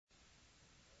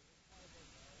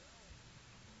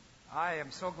I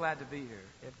am so glad to be here.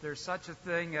 If there's such a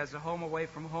thing as a home away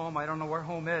from home, I don't know where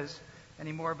home is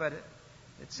anymore, but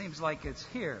it seems like it's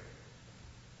here.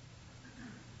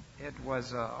 It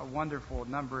was a wonderful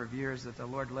number of years that the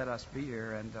Lord let us be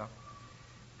here and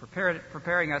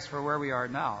preparing us for where we are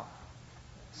now.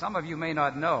 Some of you may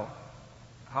not know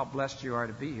how blessed you are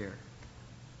to be here.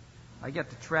 I get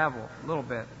to travel a little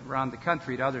bit around the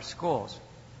country to other schools.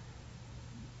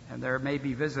 And there may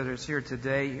be visitors here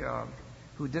today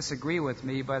who disagree with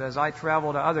me, but as I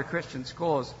travel to other Christian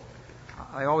schools,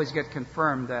 I always get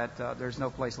confirmed that there's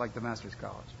no place like the Master's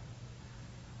College.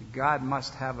 God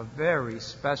must have a very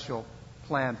special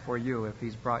plan for you if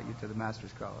He's brought you to the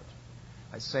Master's College.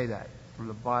 I say that from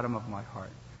the bottom of my heart.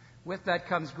 With that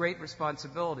comes great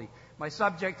responsibility. My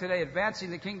subject today,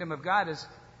 advancing the kingdom of God, is,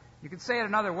 you could say it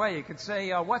another way. You could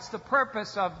say, what's the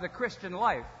purpose of the Christian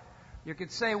life? You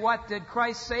could say, what did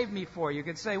Christ save me for? You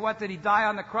could say, what did He die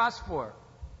on the cross for?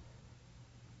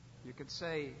 You could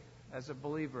say, as a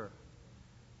believer,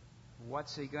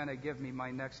 what's He going to give me my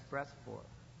next breath for?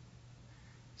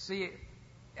 See,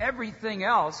 everything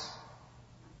else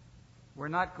we're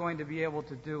not going to be able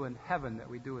to do in heaven that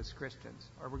we do as Christians.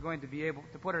 Or we're going to be able,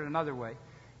 to put it another way,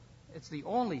 it's the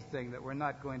only thing that we're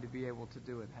not going to be able to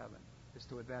do in heaven, is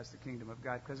to advance the kingdom of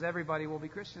God, because everybody will be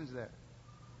Christians there.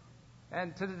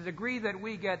 And to the degree that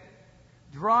we get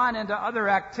drawn into other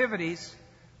activities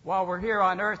while we're here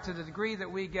on earth, to the degree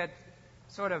that we get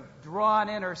sort of drawn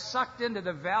in or sucked into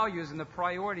the values and the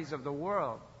priorities of the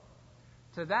world,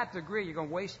 to that degree, you're going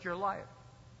to waste your life.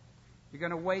 You're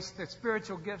going to waste the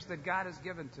spiritual gifts that God has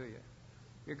given to you.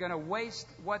 You're going to waste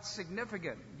what's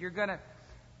significant. You're going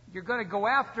to go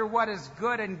after what is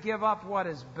good and give up what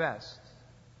is best.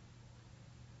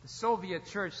 The Soviet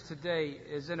church today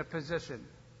is in a position,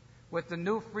 with the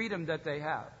new freedom that they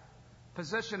have,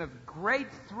 position of great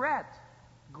threat.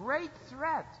 Great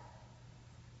threat.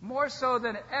 More so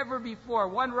than ever before.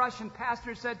 One Russian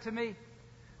pastor said to me,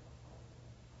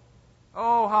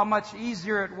 oh, how much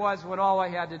easier it was when all I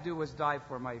had to do was die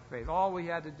for my faith. All we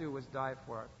had to do was die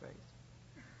for our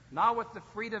faith. Now with the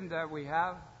freedom that we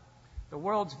have, the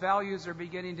world's values are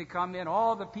beginning to come in,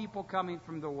 all the people coming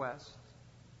from the West,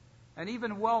 and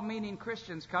even well-meaning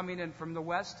Christians coming in from the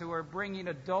West who are bringing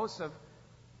a dose of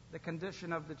the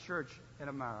condition of the church in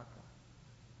America.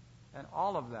 And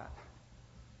all of that,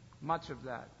 much of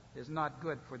that, is not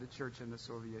good for the church in the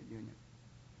Soviet Union.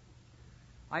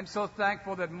 I'm so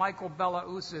thankful that Michael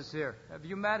Belarus is here. Have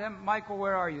you met him? Michael,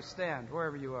 where are you? Stand,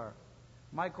 wherever you are.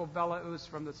 Michael Belarus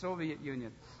from the Soviet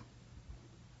Union.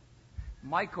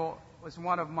 Michael was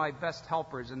one of my best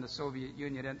helpers in the Soviet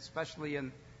Union, and especially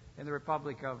in the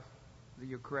Republic of the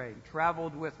Ukraine.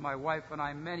 Traveled with my wife and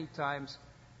I many times.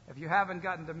 If you haven't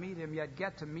gotten to meet him yet,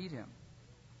 get to meet him.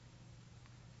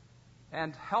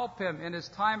 And help him in his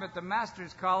time at the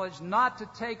Master's College not to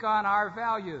take on our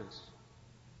values.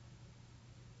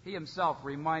 He himself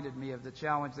reminded me of the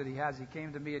challenge that he has. He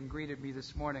came to me and greeted me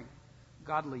this morning,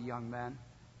 godly young man.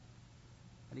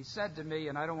 And he said to me,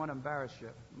 and I don't want to embarrass you,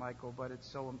 Michael, but it's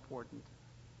so important.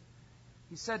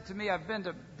 He said to me, I've been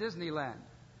to Disneyland,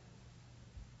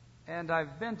 and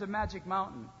I've been to Magic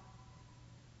Mountain.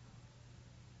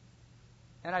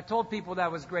 And I told people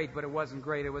that was great, but it wasn't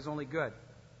great. It was only good.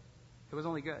 It was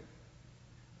only good.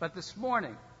 But this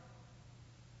morning,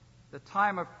 the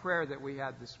time of prayer that we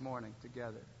had this morning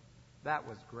together, that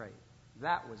was great.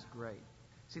 That was great.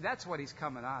 See, that's what he's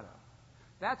coming out of.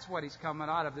 That's what he's coming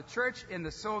out of. The church in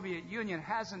the Soviet Union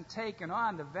hasn't taken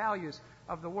on the values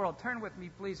of the world. Turn with me,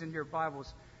 please, in your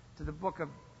Bibles to the book of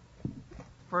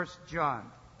 1 John.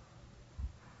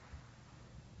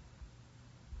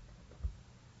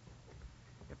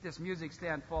 If this music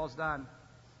stand falls down,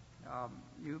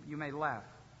 you may laugh.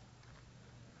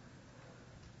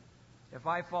 If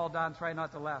I fall down, try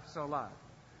not to laugh so loud.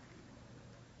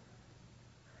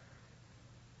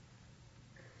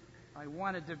 I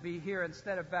wanted to be here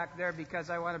instead of back there because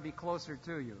I want to be closer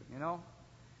to you, you know?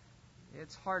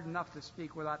 It's hard enough to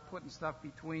speak without putting stuff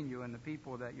between you and the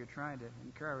people that you're trying to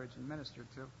encourage and minister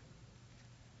to.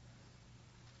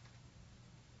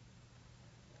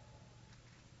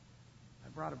 I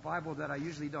brought a Bible that I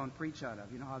usually don't preach out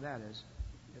of. You know how that is.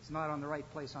 It's not on the right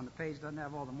place on the page. Doesn't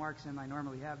have all the marks in I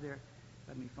normally have there.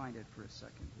 Let me find it for a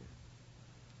second here.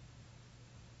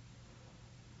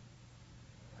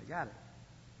 I got it.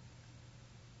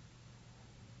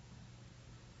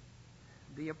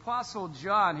 The Apostle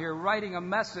John here writing a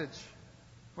message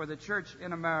for the church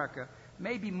in America.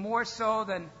 Maybe more so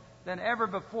than ever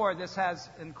before, this has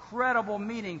incredible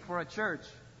meaning for a church.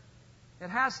 It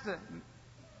has to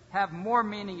have more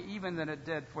meaning even than it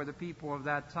did for the people of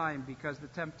that time, because the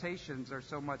temptations are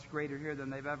so much greater here than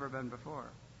they've ever been before.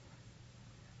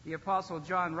 The Apostle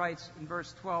John writes in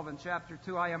verse 12 in chapter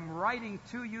 2, I am writing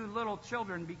to you, little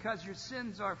children, because your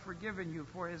sins are forgiven you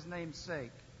for his name's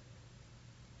sake.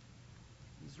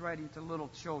 He's writing to little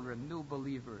children, new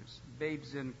believers,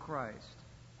 babes in Christ,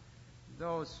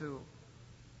 those who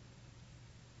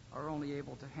are only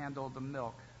able to handle the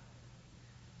milk.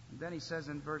 And then he says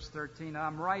in verse 13,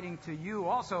 I'm writing to you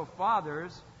also,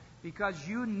 fathers, because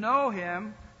you know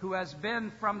him who has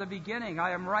been from the beginning.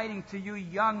 I am writing to you,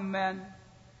 young men,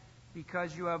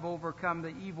 because you have overcome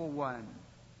the evil one.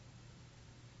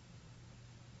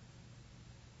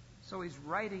 So he's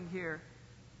writing here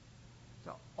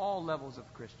to all levels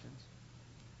of Christians.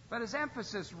 But his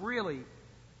emphasis really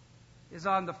is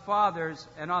on the fathers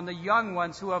and on the young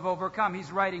ones who have overcome.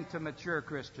 He's writing to mature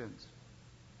Christians.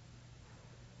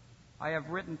 I have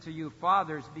written to you,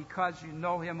 fathers, because you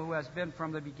know him who has been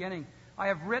from the beginning. I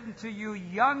have written to you,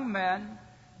 young men,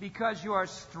 because you are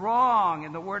strong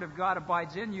and the word of God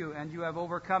abides in you, and you have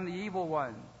overcome the evil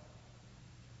one.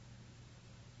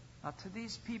 Now, to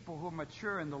these people who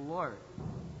mature in the Lord,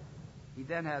 he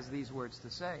then has these words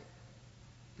to say.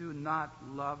 Do not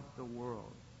love the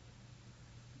world,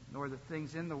 nor the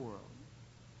things in the world.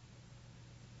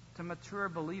 To mature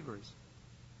believers,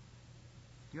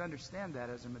 do you understand that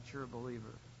as a mature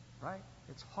believer? Right?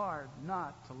 It's hard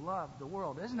not to love the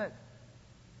world, isn't it?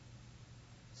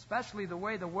 Especially the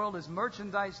way the world is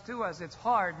merchandised to us. It's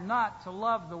hard not to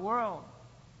love the world.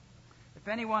 If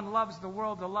anyone loves the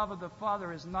world, the love of the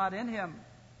Father is not in him.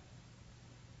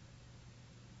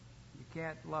 You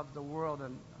can't love the world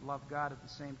and love God at the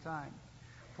same time.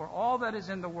 For all that is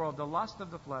in the world, the lust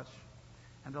of the flesh,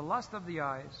 and the lust of the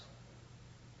eyes,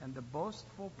 and the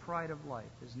boastful pride of life,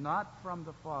 is not from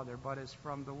the Father, but is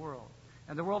from the world.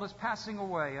 And the world is passing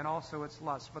away, and also its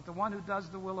lust. But the one who does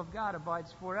the will of God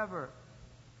abides forever.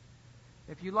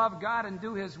 If you love God and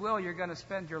do his will, you're going to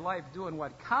spend your life doing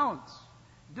what counts.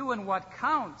 Doing what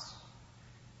counts.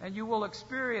 And you will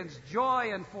experience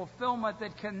joy and fulfillment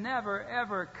that can never,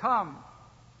 ever come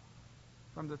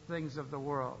from the things of the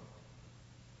world.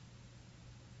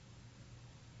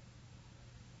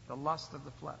 The lust of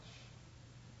the flesh.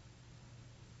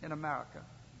 In America,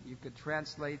 you could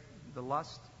translate the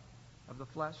lust of the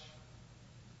flesh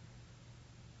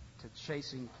to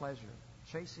chasing pleasure.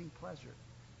 Chasing pleasure.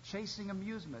 Chasing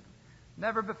amusement.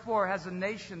 Never before has a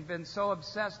nation been so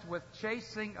obsessed with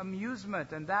chasing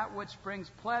amusement and that which brings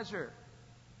pleasure.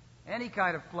 Any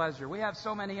kind of pleasure. We have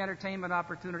so many entertainment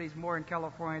opportunities, more in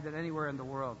California than anywhere in the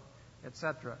world,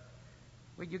 etc.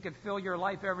 You could fill your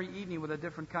life every evening with a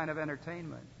different kind of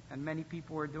entertainment, and many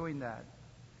people are doing that.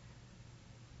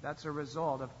 That's a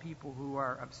result of people who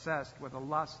are obsessed with the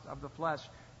lust of the flesh.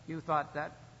 You thought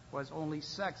that was only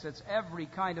sex. It's every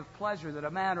kind of pleasure that a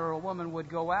man or a woman would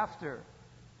go after.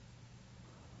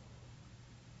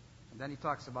 And then he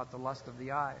talks about the lust of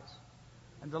the eyes.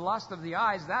 And the lust of the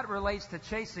eyes, that relates to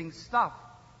chasing stuff.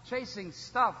 Chasing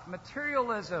stuff.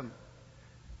 Materialism.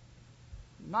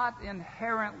 Not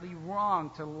inherently wrong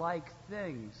to like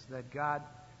things that God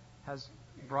has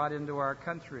brought into our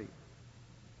country.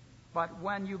 But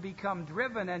when you become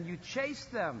driven and you chase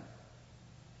them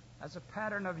as a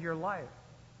pattern of your life,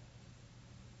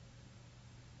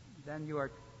 then you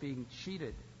are being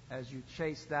cheated as you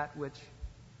chase that which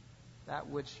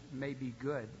may be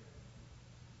good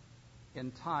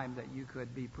in time that you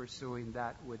could be pursuing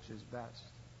that which is best.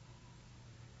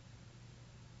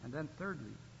 And then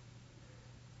thirdly,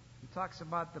 he talks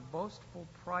about the boastful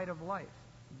pride of life.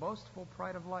 Boastful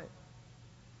pride of life.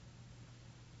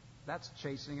 That's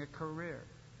chasing a career.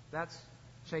 That's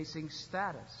chasing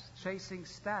status. Chasing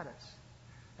status.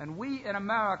 And we in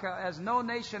America, as no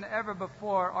nation ever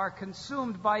before, are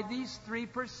consumed by these three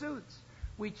pursuits.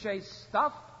 We chase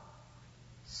stuff,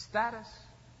 status,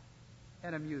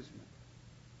 and amusement.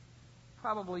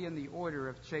 Probably in the order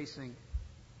of chasing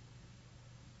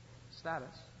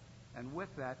status. And with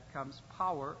that comes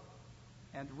power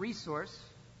and resource.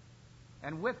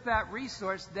 And with that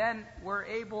resource, then we're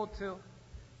able to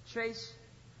chase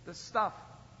the stuff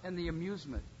and the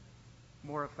amusement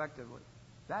more effectively.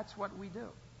 That's what we do.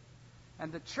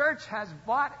 And the church has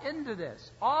bought into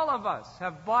this. All of us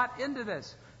have bought into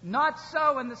this. Not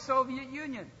so in the Soviet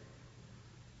Union.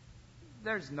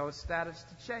 There's no status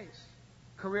to chase.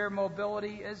 Career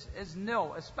mobility is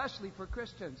nil, especially for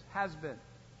Christians, has been.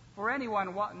 For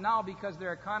anyone now, because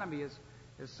their economy is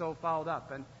so fouled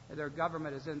up and their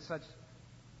government is in such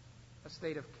a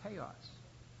state of chaos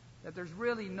that there's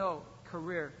really no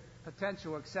career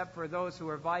potential except for those who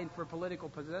are vying for political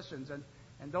positions, and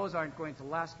those aren't going to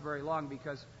last very long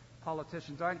because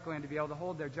politicians aren't going to be able to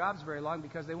hold their jobs very long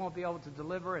because they won't be able to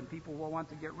deliver and people will want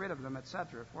to get rid of them,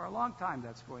 etc. For a long time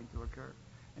that's going to occur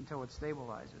until it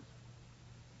stabilizes.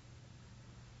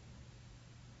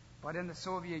 But in the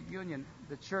Soviet Union,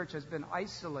 the church has been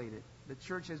isolated. The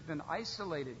church has been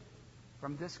isolated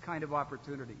from this kind of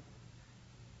opportunity.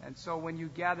 And so when you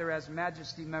gather as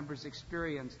Majesty members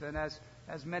experienced, and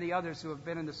as many others who have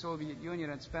been in the Soviet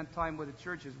Union and spent time with the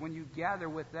churches, when you gather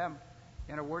with them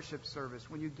in a worship service,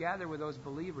 when you gather with those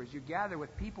believers, you gather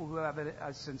with people who have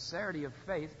a sincerity of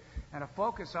faith and a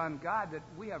focus on God that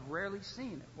we have rarely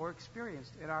seen or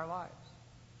experienced in our lives.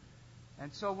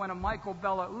 And so when a Michael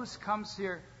Belarus comes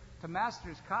here to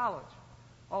Master's College,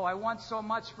 I want so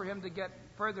much for him to get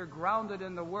further grounded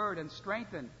in the Word and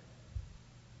strengthened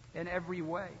in every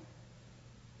way.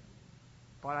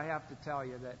 But I have to tell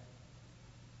you that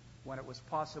when it was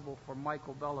possible for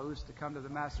Michael Belarus to come to the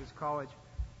Master's College,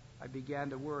 I began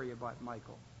to worry about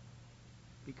Michael.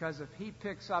 Because if he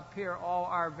picks up here all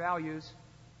our values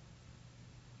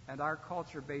and our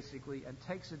culture, basically, and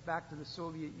takes it back to the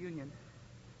Soviet Union,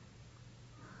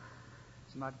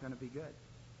 it's not going to be good.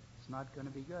 It's not going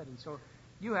to be good. And so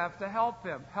you have to help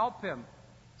him. Help him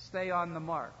stay on the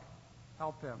mark.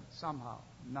 Help him somehow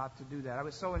not to do that. I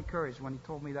was so encouraged when he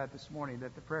told me that this morning,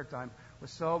 that the prayer time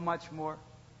was so much more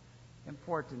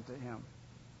important to him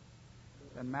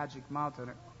than Magic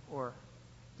Mountain or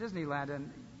Disneyland.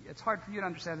 And it's hard for you to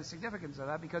understand the significance of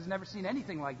that because you've never seen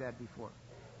anything like that before.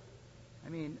 I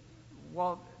mean,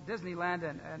 Walt Disneyland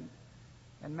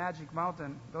and Magic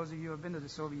Mountain, those of you who have been to the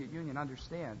Soviet Union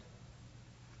understand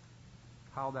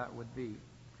how that would be.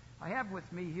 I have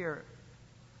with me here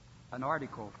an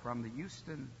article from the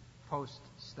Houston Post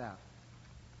staff.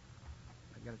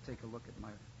 I've got to take a look at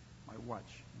my watch.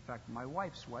 In fact, my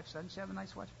wife's watch. Doesn't she have a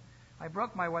nice watch? I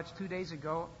broke my watch 2 days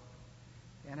ago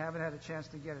and haven't had a chance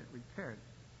to get it repaired.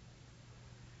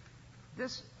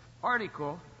 This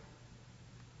article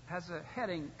has a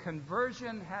heading,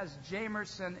 Conversion Has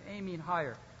Jamerson Aiming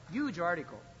Higher. Huge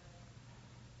article.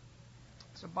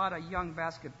 It's about a young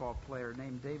basketball player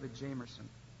named David Jamerson.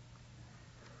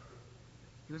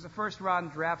 He was a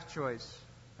first-round draft choice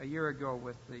a year ago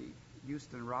with the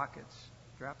Houston Rockets,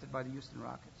 drafted by the Houston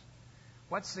Rockets.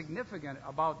 What's significant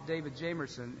about David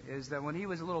Jamerson is that when he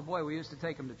was a little boy, we used to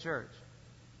take him to church.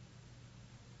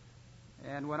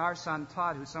 And when our son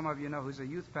Todd, who some of you know, who's a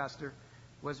youth pastor,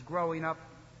 was growing up,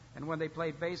 and when they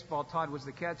played baseball, Todd was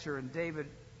the catcher and David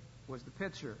was the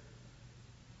pitcher.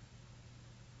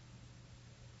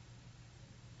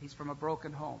 He's from a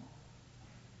broken home.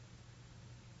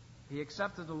 He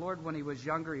accepted the Lord when he was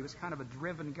younger. He was kind of a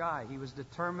driven guy. He was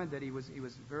determined that he was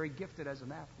very gifted as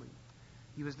an athlete.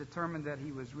 He was determined that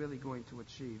he was really going to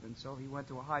achieve. And so he went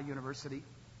to a high university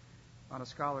on a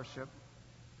scholarship,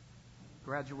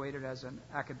 graduated as an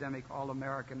academic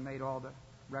All-American, made all the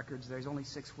records there. He's only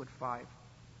 6'5".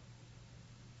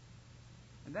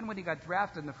 And then when he got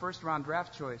drafted in the first-round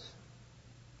draft choice,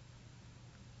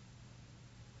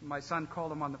 my son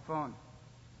called him on the phone,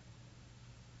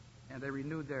 and they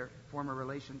renewed their former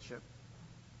relationship.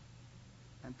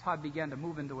 And Todd began to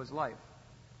move into his life.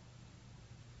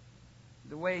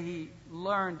 The way he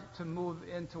learned to move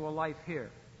into a life here.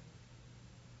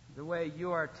 The way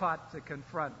you are taught to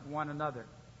confront one another,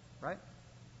 right?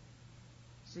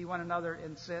 See one another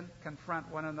in sin, confront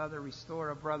one another, restore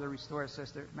a brother, restore a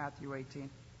sister, Matthew 18.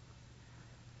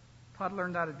 Todd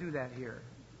learned how to do that here.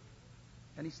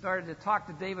 And he started to talk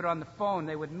to David on the phone.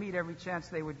 They would meet every chance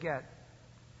they would get.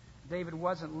 David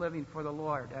wasn't living for the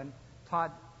Lord. And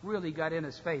Todd really got in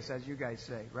his face, as you guys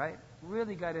say, right?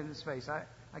 Really got in his face.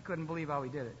 I couldn't believe how he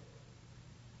did it.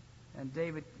 And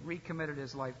David recommitted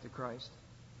his life to Christ.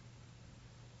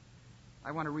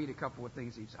 I want to read a couple of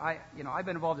things. I've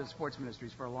been involved in sports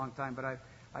ministries for a long time, but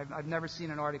I've never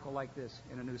seen an article like this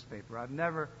in a newspaper. I've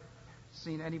never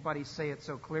seen anybody say it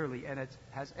so clearly, and it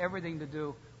has everything to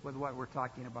do with what we're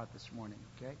talking about this morning,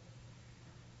 okay?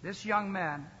 This young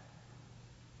man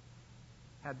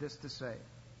had this to say.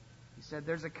 He said,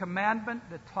 "There's a commandment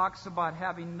that talks about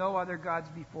having no other gods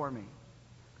before me.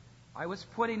 I was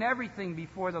putting everything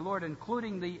before the Lord,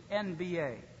 including the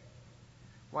NBA.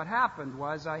 What happened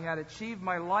was I had achieved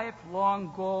my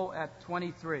lifelong goal at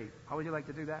 23. How would you like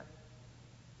to do that?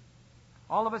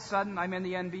 All of a sudden, I'm in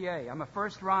the NBA. I'm a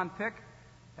first-round pick,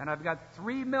 and I've got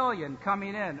 $3 million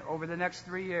coming in over the next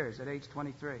 3 years at age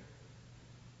 23.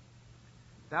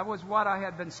 That was what I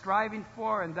had been striving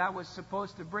for, and that was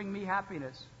supposed to bring me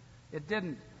happiness. It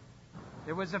didn't.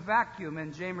 There was a vacuum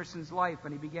in Jamerson's life,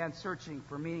 and he began searching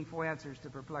for meaningful answers to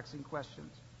perplexing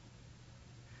questions.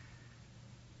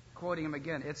 quoting him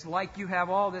again, it's like you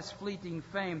have all this fleeting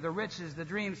fame, the riches, the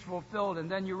dreams fulfilled, and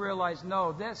then you realize,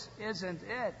 no, this isn't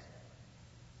it.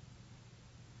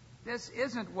 This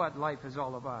isn't what life is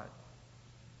all about.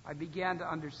 I began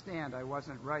to understand I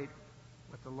wasn't right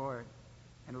with the Lord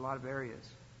in a lot of areas.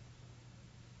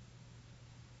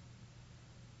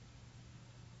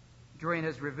 During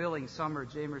his revealing summer,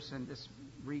 Jamerson, this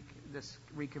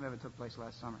recommitment took place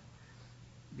last summer,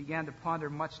 began to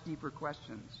ponder much deeper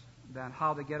questions than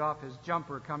how to get off his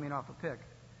jumper coming off a pick,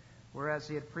 whereas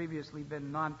he had previously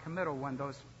been non-committal when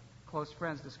those close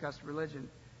friends discussed religion.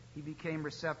 He became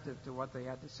receptive to what they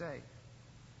had to say.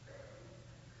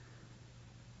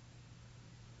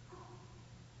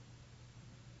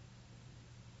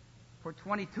 For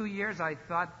 22 years, I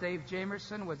thought Dave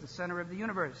Jamerson was the center of the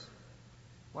universe.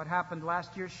 What happened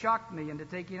last year shocked me into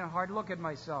taking a hard look at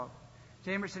myself.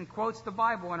 Jamerson quotes the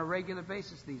Bible on a regular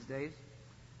basis these days,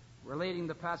 relating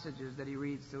the passages that he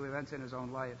reads to events in his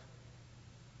own life.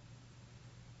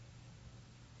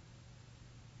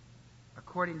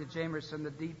 According to Jamerson, the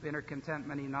deep inner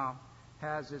contentment he now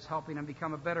has is helping him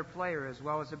become a better player as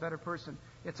well as a better person.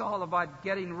 It's all about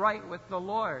getting right with the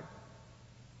Lord,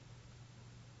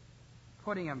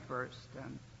 putting Him first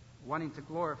and wanting to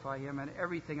glorify Him in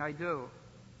everything I do.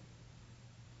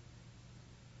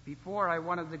 Before, I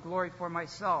wanted the glory for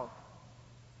myself,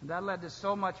 and that led to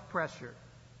so much pressure.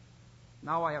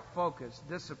 Now I have focus,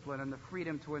 discipline, and the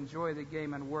freedom to enjoy the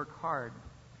game and work hard.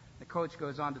 The coach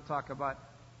goes on to talk about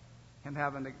him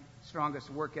having the strongest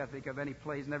work ethic of any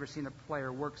player. He's never seen a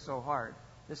player work so hard.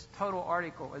 This total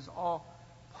article is all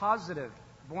positive.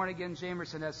 Born-again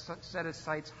Jamerson has set his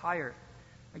sights higher.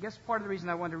 I guess part of the reason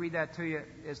I wanted to read that to you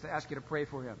is to ask you to pray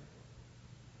for him.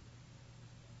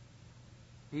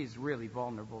 He's really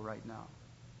vulnerable right now.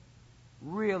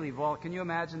 Really vulnerable. Can you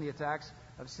imagine the attacks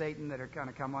of Satan that are going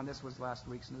to come on? This was last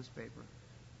week's newspaper.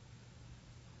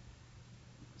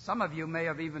 Some of you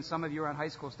are on high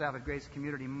school staff at Grace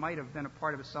Community, might have been a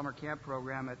part of a summer camp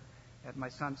program at my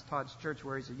son's Todd's church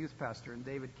where he's a youth pastor. And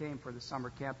David came for the summer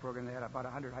camp program. They had about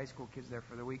 100 high school kids there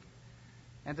for the week.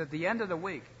 And at the end of the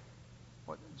week,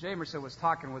 Jamerson was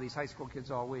talking with these high school kids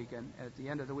all week, and at the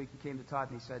end of the week he came to Todd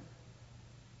and he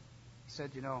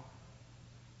said, you know,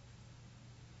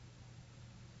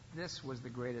 this was the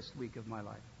greatest week of my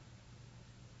life.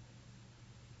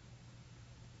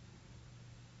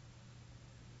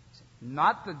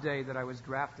 Not the day that I was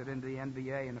drafted into the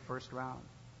NBA in the first round,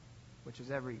 which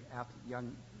is every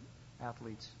young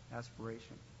athlete's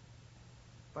aspiration,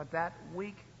 but that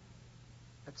week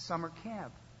at summer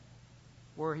camp,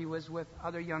 where he was with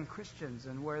other young Christians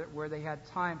and where they had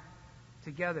time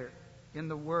together in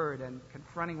the Word and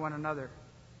confronting one another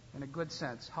in a good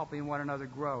sense, helping one another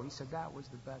grow. He said that was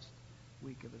the best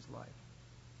week of his life.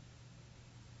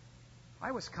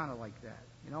 I was kind of like that.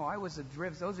 You know, I was a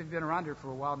driven, those who've been around here for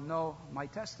a while know my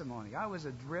testimony. I was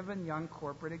a driven young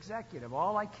corporate executive.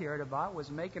 All I cared about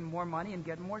was making more money and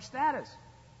getting more status.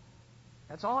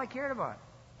 That's all I cared about.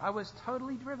 I was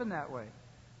totally driven that way.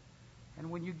 And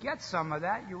when you get some of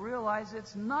that, you realize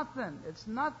it's nothing. It's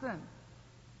nothing.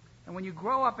 And when you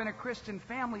grow up in a Christian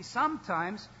family,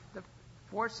 sometimes the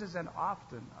forces and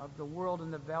often of the world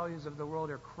and the values of the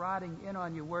world are crowding in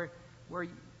on you where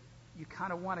you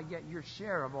kind of want to get your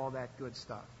share of all that good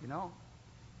stuff, you know?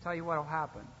 Tell you what will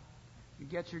happen. You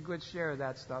get your good share of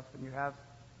that stuff and you have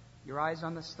your eyes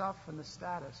on the stuff and the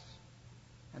status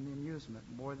and the amusement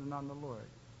more than on the Lord.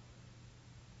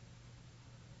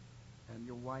 And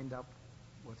you'll wind up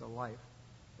with a life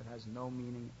that has no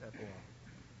meaning at all.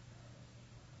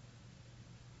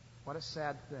 What a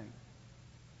sad thing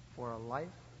for a life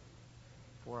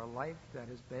that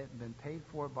has been paid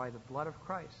for by the blood of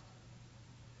Christ,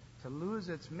 to lose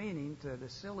its meaning to the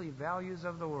silly values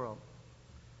of the world.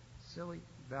 Silly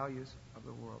values of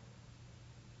the world.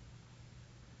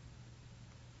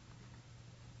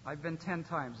 I've been 10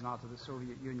 times now to the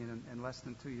Soviet Union in less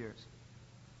than 2 years.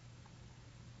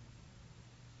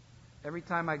 Every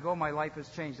time I go, my life has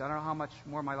changed. I don't know how much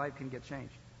more my life can get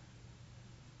changed.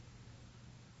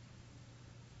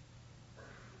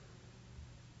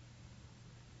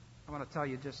 I want to tell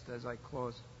you, just as I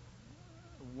close,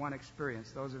 one experience.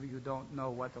 Those of you who don't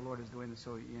know what the Lord is doing in the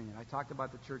Soviet Union. I talked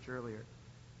about the church earlier.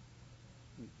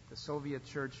 The Soviet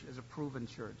church is a proven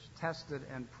church, tested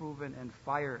and proven in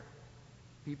fire.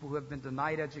 People who have been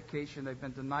denied education, they've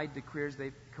been denied the careers,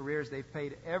 they've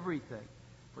paid everything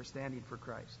for standing for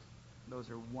Christ. Those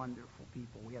are wonderful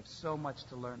people. We have so much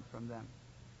to learn from them.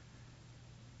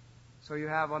 So you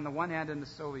have, on the one hand, in the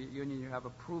Soviet Union, you have a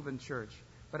proven church,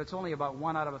 but it's only about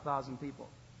 1 out of 1,000 people.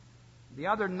 The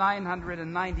other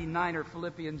 999 are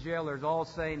Philippian jailers, all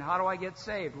saying, how do I get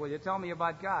saved? Will you tell me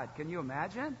about God? Can you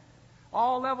imagine?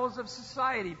 All levels of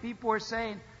society, people are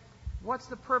saying, what's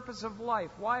the purpose of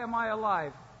life? Why am I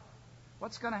alive?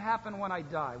 What's going to happen when I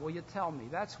die? Will you tell me?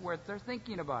 That's what they're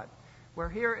thinking about. Where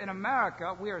here in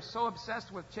America, we are so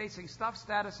obsessed with chasing stuff,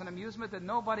 status, and amusement that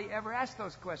nobody ever asks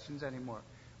those questions anymore.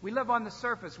 We live on the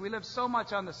surface. We live so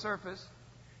much on the surface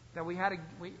that we had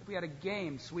a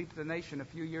game sweep the nation a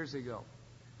few years ago.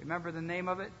 Remember the name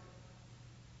of it?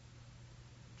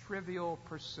 Trivial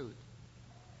Pursuit.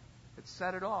 It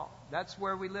said it all. That's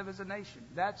where we live as a nation.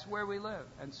 That's where we live.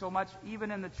 And so much,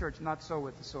 even in the church, not so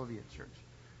with the Soviet church.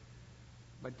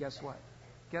 But guess what?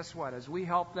 Guess what? As we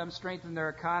help them strengthen their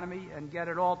economy and get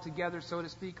it all together, so to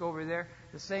speak, over there,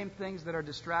 the same things that are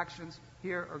distractions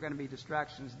here are going to be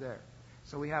distractions there.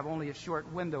 So we have only a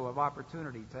short window of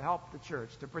opportunity to help the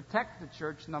church, to protect the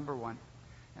church, number one,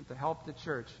 and to help the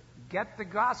church get the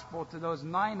gospel to those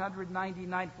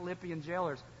 999 Philippian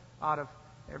jailers out of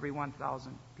every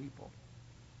 1,000 people.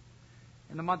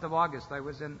 In the month of August, I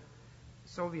was in a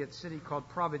Soviet city called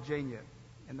Providenia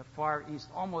in the Far East,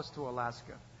 almost to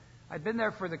Alaska. I'd been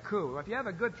there for the coup. If you have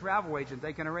a good travel agent,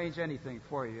 they can arrange anything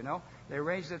for you, you know. They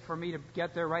arranged it for me to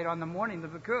get there right on the morning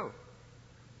of the coup.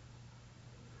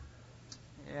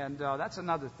 And that's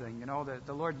another thing, you know,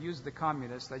 the Lord used the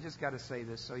communists. I just got to say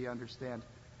this so you understand.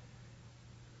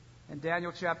 In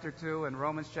Daniel chapter 2 and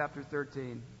Romans chapter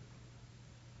 13,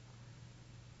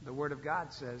 the Word of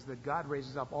God says that God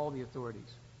raises up all the authorities.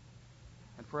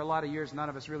 And for a lot of years, none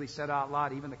of us really said out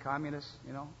loud, even the communists,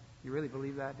 you know. You really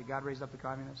believe that? Did God raise up the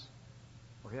communists?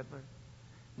 Or Hitler?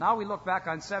 Now we look back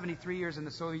on 73 years in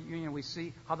the Soviet Union, we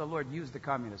see how the Lord used the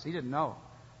communists. He didn't know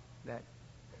that.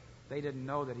 They didn't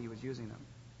know that He was using them.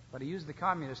 But He used the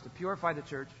communists to purify the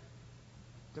church,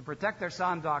 to protect their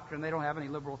sound doctrine. They don't have any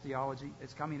liberal theology.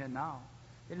 It's coming in now.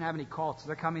 They didn't have any cults.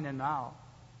 They're coming in now.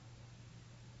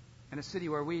 In a city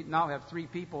where we now have 3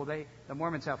 people, the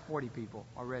Mormons have 40 people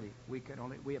already. We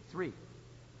have 3.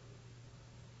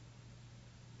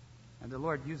 And the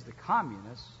Lord used the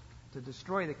communists to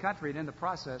destroy the country and in the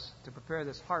process to prepare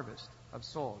this harvest of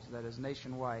souls that is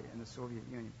nationwide in the Soviet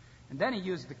Union. And then He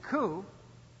used the coup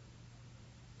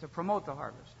to promote the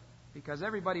harvest, because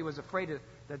everybody was afraid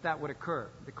that would occur.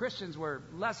 The Christians were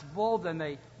less bold than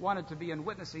they wanted to be in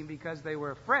witnessing because they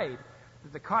were afraid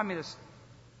that the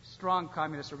strong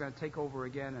communists were going to take over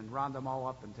again and round them all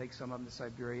up and take some of them to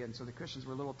Siberia. And so the Christians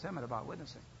were a little timid about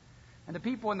witnessing. And the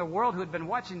people in the world who had been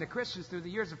watching the Christians through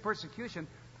the years of persecution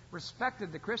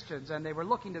respected the Christians, and they were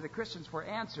looking to the Christians for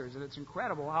answers. And it's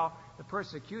incredible how the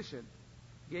persecution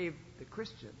gave the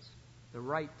Christians the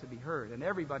right to be heard. And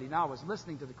everybody now was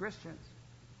listening to the Christians.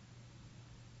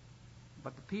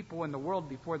 But the people in the world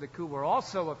before the coup were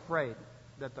also afraid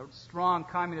that the strong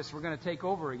communists were going to take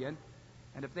over again.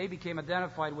 And if they became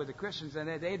identified with the Christians, then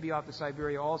they'd be off to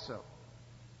Siberia also.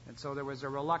 And so there was a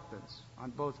reluctance on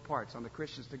both parts, on the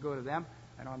Christians to go to them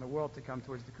and on the world to come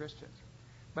towards the Christians.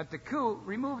 But the coup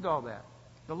removed all that.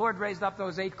 The Lord raised up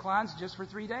those 8 clowns just for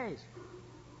 3 days.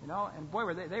 You know, and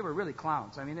boy, they were really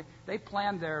clowns. I mean, they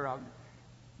planned their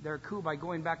coup by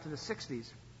going back to the 60s.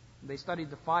 They studied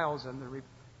the files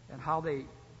and how they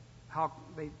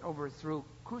overthrew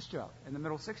Khrushchev in the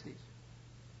middle 60s.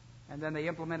 And then they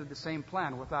implemented the same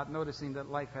plan without noticing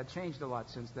that life had changed a lot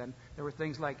since then. There were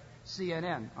things like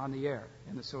CNN on the air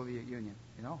in the Soviet Union,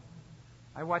 you know.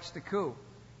 I watched the coup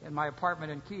in my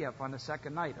apartment in Kiev on the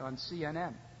second night on CNN.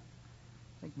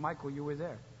 I think, Michael, you were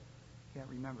there. Can't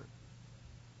remember.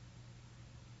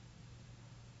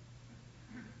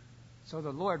 So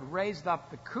the Lord raised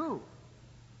up the coup,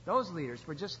 those leaders,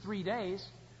 for just 3 days,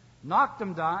 knocked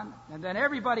them down, and then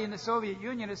everybody in the Soviet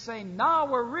Union is saying, now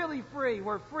we're really free.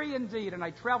 We're free indeed. And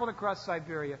I traveled across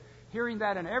Siberia, hearing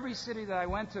that in every city that I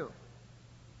went to.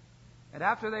 And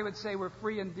after they would say we're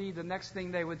free indeed, the next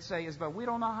thing they would say is, but we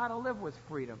don't know how to live with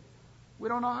freedom. We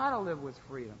don't know how to live with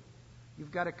freedom.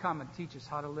 You've got to come and teach us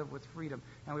how to live with freedom.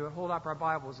 And we would hold up our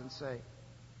Bibles and say,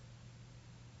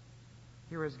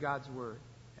 here is God's Word,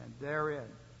 and therein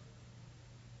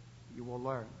you will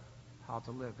learn how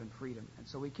to live in freedom. And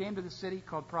so we came to the city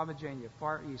called Providenia,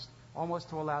 far east, almost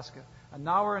to Alaska. An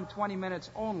hour and 20 minutes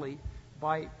only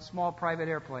by small private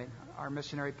airplane. Our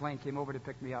missionary plane came over to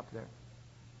pick me up there.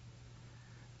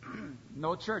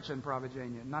 No church in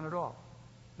Providenia, none at all.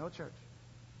 No church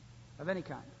of any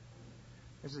kind.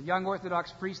 There's a young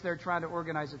Orthodox priest there trying to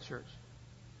organize a church.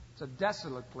 It's a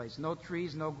desolate place. No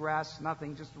trees, no grass,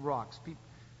 nothing, just rocks.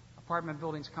 Apartment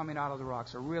buildings coming out of the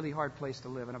rocks. A really hard place to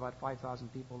live, and about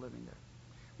 5,000 people living there.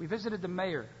 We visited the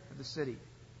mayor of the city.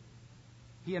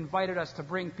 he invited us to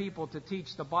bring people to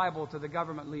teach the Bible to the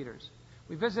government leaders.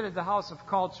 We visited the House of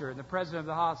Culture, and the president of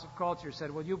the House of Culture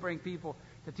said, "Will you bring people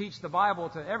to teach the Bible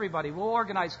to everybody? We'll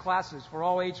organize classes for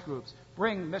all age groups.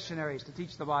 Bring missionaries to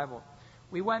teach the Bible."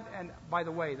 We went, and by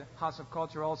the way, the House of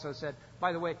Culture also said,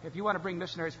 "By the way, if you want to bring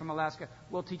missionaries from Alaska,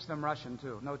 we'll teach them Russian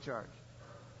too, no charge."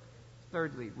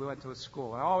 Thirdly, we went to a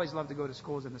school. I always love to go to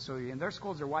schools in the Soviet Union. Their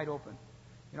schools are wide open.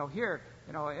 Here,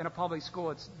 in a public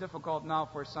school, it's difficult now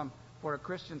for a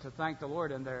Christian to thank the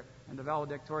Lord in the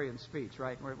valedictorian speech,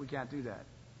 right? We can't do that.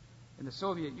 In the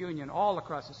Soviet Union, all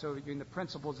across the Soviet Union, the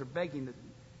principals are begging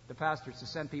the pastors to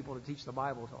send people to teach the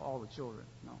Bible to all the children.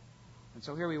 No. And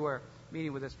so here we were,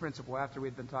 meeting with this principal after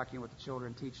we'd been talking with the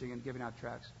children, teaching and giving out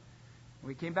tracts. And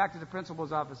we came back to the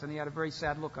principal's office, and he had a very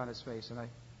sad look on his face, and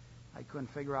I couldn't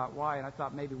figure out why, and I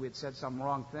thought maybe we had said some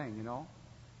wrong thing,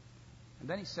 And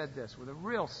then he said this, with a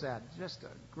real sad, just a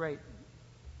great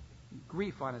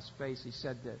grief on his face, he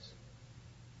said this.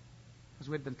 Because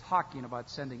we'd been talking about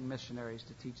sending missionaries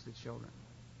to teach the children.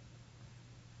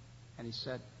 And he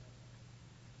said,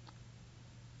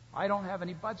 "I don't have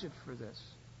any budget for this.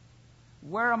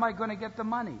 Where am I going to get the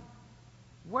money?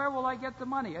 Where will I get the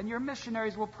money? And your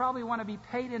missionaries will probably want to be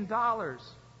paid in dollars.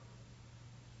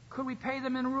 Could we pay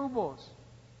them in rubles?"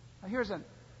 Now here's an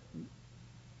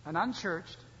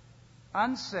unchurched,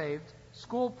 unsaved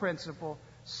school principal,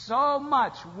 so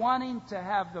much wanting to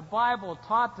have the Bible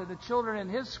taught to the children in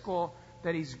his school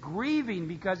that he's grieving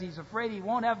because he's afraid he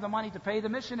won't have the money to pay the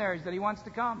missionaries that he wants to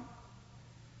come.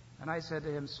 And I said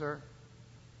to him, "Sir,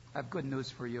 I have good news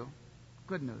for you.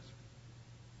 Good news.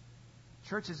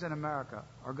 Churches in America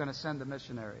are going to send the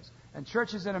missionaries. And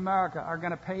churches in America are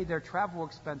going to pay their travel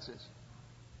expenses."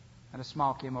 And a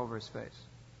smile came over his face.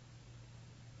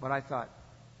 But I thought,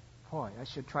 boy, I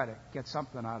should try to get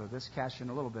something out of this, cash in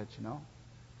a little bit,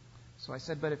 So I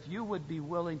said, "But if you would be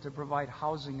willing to provide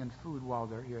housing and food while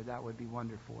they're here, that would be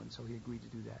wonderful." And so he agreed to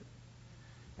do that.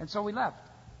 And so we left.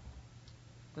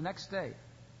 The next day,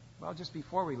 just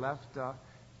before we left,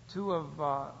 two of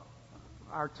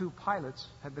our two pilots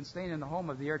had been staying in the home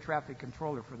of the air traffic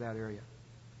controller for that area,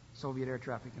 Soviet air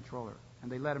traffic controller,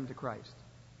 and they led him to Christ.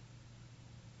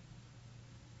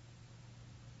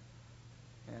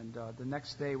 And the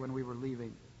next day when we were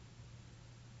leaving,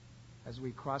 as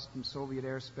we crossed from Soviet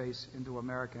airspace into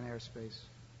American airspace,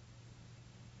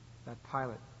 that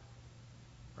pilot,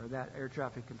 or that air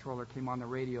traffic controller, came on the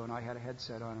radio, and I had a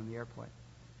headset on in the airplane.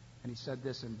 And he said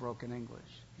this in broken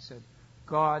English. He said,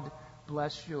 "God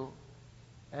bless you,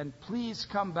 and please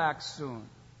come back soon."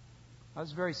 That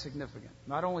was very significant.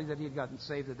 Not only that he had gotten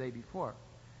saved the day before,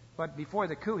 but before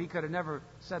the coup, he could have never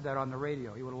said that on the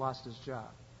radio. He would have lost his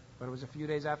job. But it was a few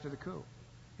days after the coup.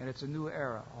 And it's a new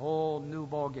era, a whole new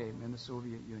ballgame in the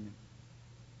Soviet Union.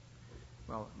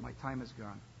 Well, my time is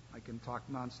gone. I can talk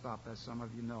nonstop, as some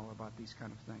of you know, about these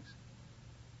kind of things.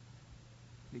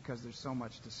 Because there's so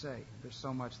much to say. There's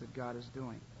so much that God is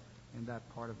doing in that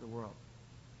part of the world.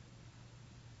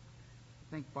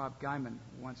 I think Bob Guyman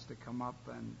wants to come up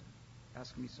and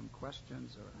ask me some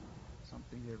questions or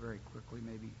something here very quickly,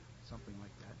 maybe something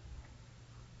like that.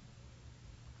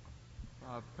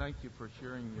 Thank you for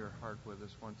sharing your heart with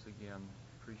us once again.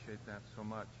 Appreciate that so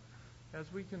much. As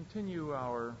we continue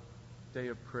our day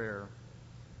of prayer,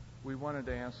 we wanted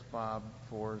to ask Bob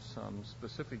for some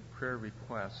specific prayer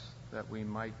requests that we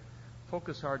might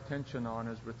focus our attention on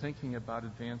as we're thinking about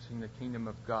advancing the kingdom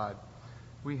of God.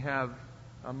 We have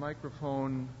a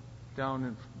microphone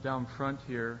down front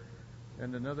here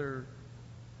and another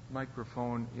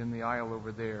microphone in the aisle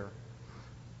over there.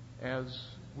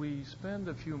 As we spend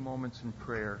a few moments in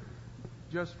prayer,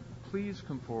 just please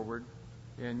come forward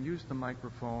and use the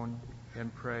microphone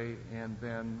and pray, and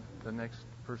then the next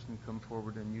person come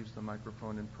forward and use the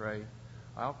microphone and pray.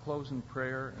 I'll close in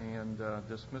prayer and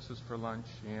dismiss us for lunch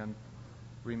and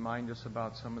remind us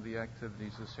about some of the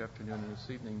activities this afternoon and this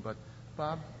evening. But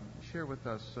Bob, share with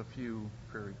us a few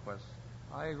prayer requests.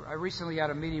 I recently had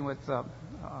a meeting with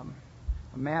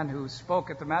a man who spoke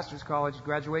at the Master's College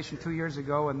graduation 2 years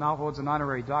ago and now holds an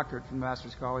honorary doctorate from the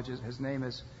Master's College. His name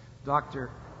is Dr.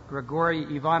 Grigory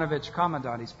Ivanovich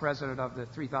Komandant. He's president of the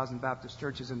 3,000 Baptist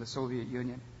churches in the Soviet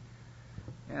Union.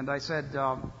 And I said,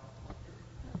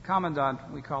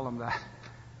 Commandant, we call him that.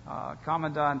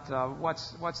 Commandant,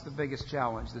 what's the biggest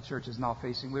challenge the church is now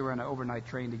facing? We were in an overnight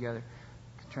train together,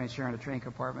 sharing a train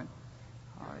compartment.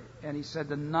 And he said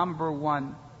the number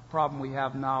one problem we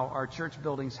have now, our church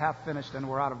buildings half finished and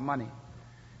we're out of money.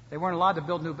 They weren't allowed to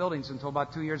build new buildings until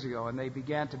about 2 years ago, and they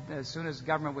began to, as soon as the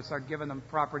government would start giving them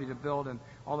property to build, and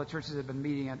all the churches had been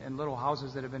meeting in little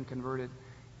houses that had been converted,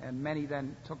 and many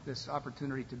then took this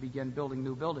opportunity to begin building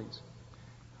new buildings.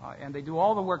 And they do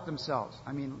all the work themselves.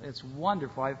 I mean, it's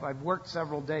wonderful. I've worked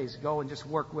several days, go and just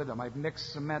work with them. I've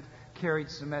mixed cement,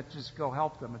 carried cement, just go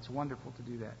help them. It's wonderful to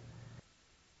do that.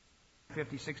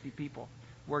 50, 60 people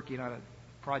working on a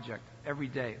project every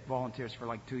day, volunteers for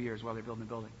like 2 years while they're building the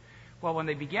building. Well, when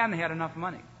they began, they had enough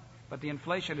money. But the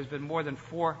inflation has been more than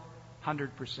 400%.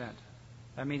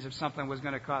 That means if something was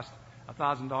going to cost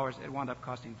 $1,000, it wound up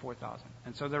costing $4,000.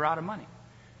 And so they're out of money.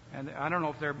 And I don't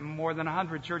know if there are more than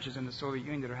 100 churches in the Soviet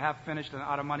Union that are half finished and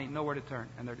out of money, nowhere to turn,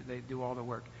 and they do all the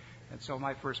work. And so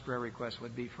my first prayer request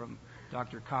would be from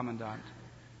Dr. Commandant,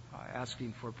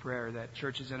 asking for prayer that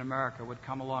churches in America would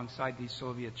come alongside these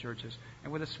Soviet churches.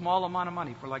 And with a small amount of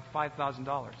money, for like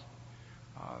 $5,000,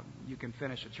 you can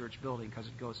finish a church building because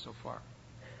it goes so far.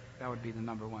 That would be the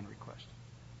number one request.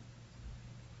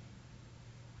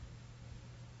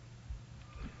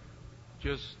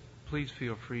 Just please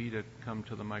feel free to come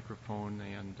to the microphone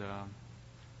and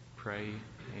pray,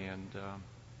 and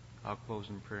I'll close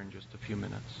in prayer in just a few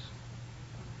minutes.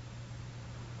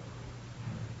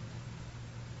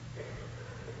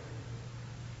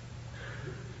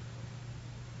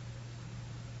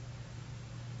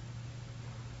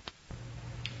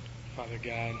 Father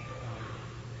God,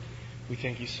 we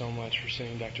thank you so much for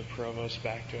sending Dr. Provost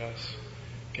back to us,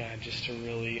 God, just to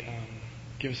really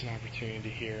give us an opportunity to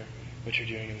hear what you're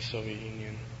doing in the Soviet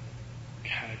Union.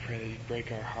 God, I pray that you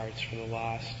break our hearts for the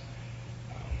lost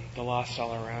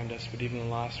all around us, but even the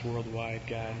lost worldwide,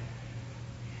 God.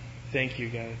 Thank you,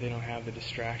 God, that they don't have the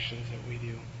distractions that we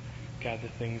do. God, the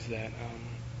things that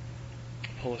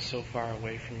pull us so far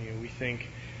away from you. We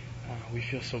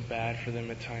feel so bad for them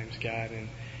at times, God, and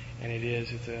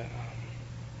it's a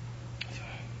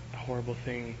horrible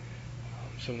thing,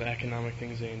 some of the economic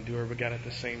things they endure, but God, at the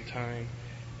same time,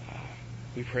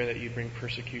 we pray that you bring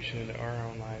persecution into our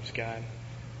own lives, God,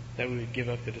 that we would give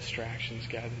up the distractions,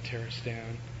 God, that tear us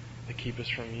down, that keep us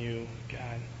from you,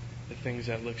 God, the things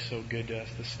that look so good to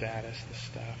us, the status, the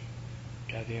stuff,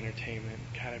 God, the entertainment.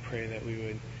 God, I pray that we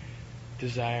would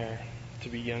desire to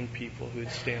be young people who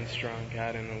would stand strong,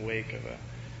 God, in the wake of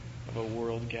a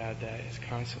world, God, that is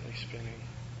constantly spinning.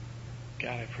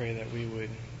 God, I pray that we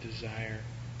would desire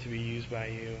to be used by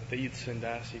you, that you'd send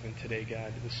us even today,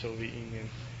 God, to the Soviet Union.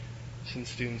 Send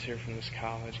students here from this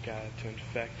college, God, to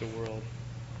infect the world,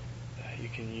 that you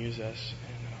can use us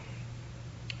and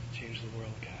change the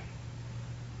world, God.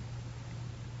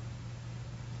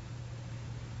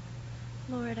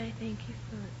 Lord, I thank you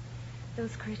for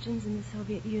those Christians in the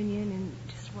Soviet Union and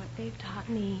just what they've taught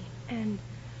me. And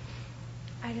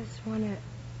I just want to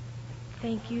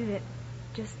thank you that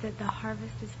the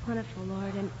harvest is plentiful,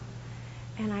 Lord.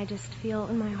 And I just feel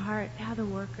in my heart how the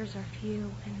workers are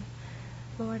few. And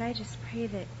Lord, I just pray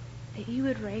that you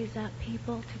would raise up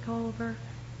people to go over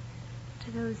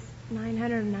to those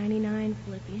 999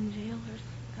 Philippian jailers,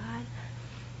 God.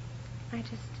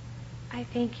 I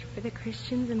thank you for the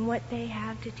Christians and what they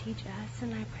have to teach us,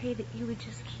 and I pray that you would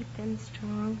just keep them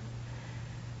strong.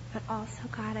 But also,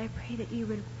 God, I pray that you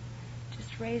would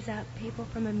just raise up people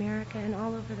from America and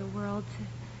all over the world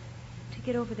to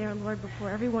get over there, Lord, before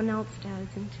everyone else does,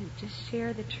 and to just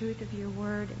share the truth of your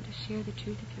word and to share the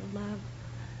truth of your love.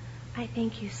 I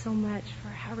thank you so much for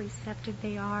how receptive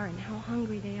they are and how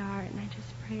hungry they are, and I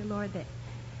just pray, Lord,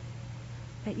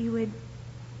 that you would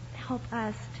help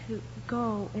us to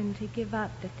go and to give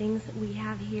up the things that we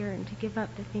have here and to give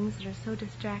up the things that are so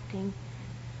distracting.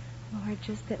 Lord,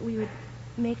 just that we would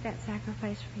make that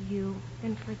sacrifice for you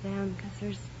and for them,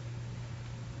 because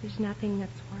there's nothing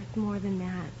that's worth more than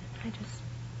that. I just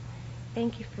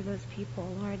thank you for those people,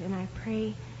 Lord, and I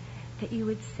pray that you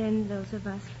would send those of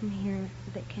us from here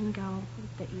that can go,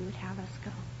 that you would have us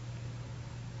go.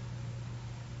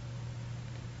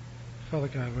 Father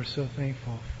God, we're so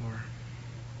thankful for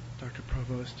Dr.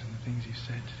 Provost and the things he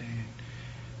said today. And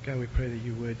God, we pray that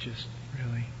you would just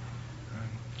really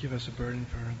give us a burden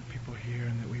for the people here,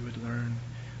 and that we would learn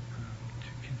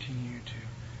to continue to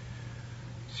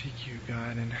seek you,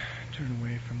 God, and turn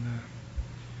away from the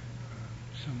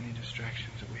so many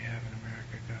distractions that we have in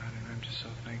America, God. And I'm just so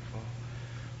thankful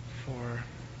for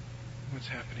what's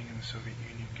happening in the Soviet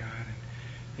Union, God. And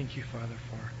thank you, Father,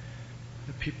 for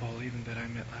the people even that I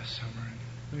met last summer. And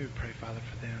we would pray, Father,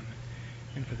 for them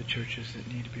and for the churches that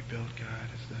need to be built,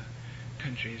 God, as the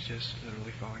country is just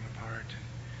literally falling apart. And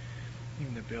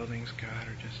even the buildings, God,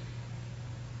 are just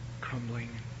crumbling.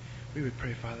 And we would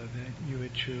pray, Father, that you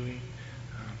would truly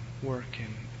work in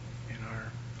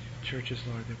our churches,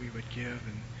 Lord, that we would give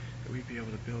and that we'd be able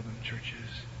to build them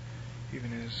churches,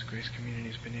 even as Grace Community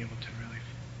has been able to really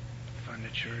fund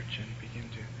a church and begin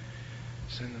to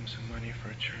send them some money for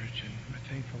a church. And we're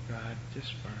thankful, God,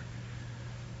 just for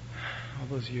all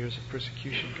those years of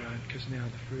persecution, God, because now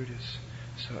the fruit is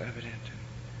so evident. And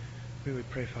we would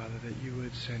pray, Father, that you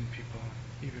would send people,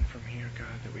 even from here,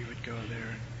 God, that we would go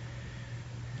there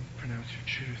and pronounce your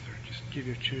truth, or just give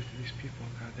your truth to these people,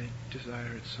 God. They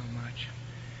desire it so much.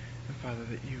 And Father,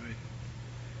 that you would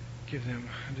give them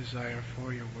a desire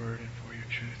for your word and for your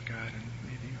truth, God, and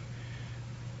maybe you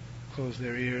close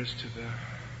their ears to the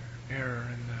error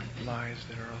and the lies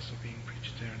that are also being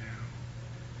preached there now.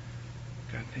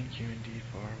 God, thank you indeed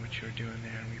for what you're doing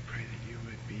there, and we pray that you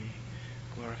would be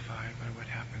glorified by what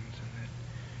happens, and that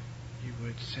you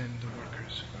would send the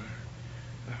workers, for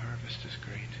the harvest is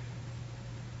great.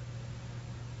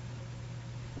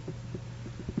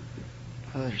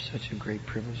 Father, it's such a great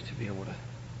privilege to be able to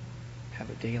have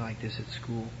a day like this at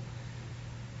school.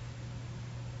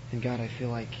 And God, I feel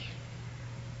like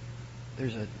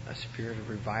there's a spirit of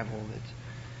revival that's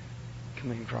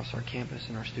coming across our campus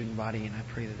and our student body, and I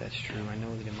pray that that's true. I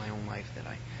know that in my own life that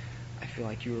I feel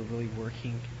like you are really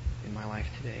working in my life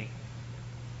today.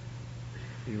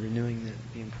 You're renewing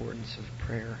the importance of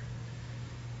prayer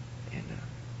and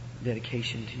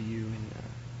dedication to you and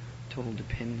total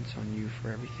dependence on you for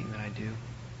everything that I do.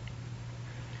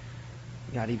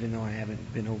 God, even though I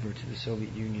haven't been over to the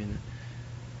Soviet Union,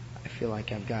 I feel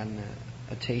like I've gotten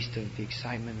a taste of the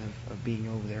excitement of being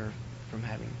over there from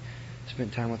having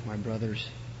spent time with my brothers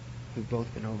who've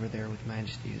both been over there with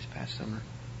Majesty this past summer.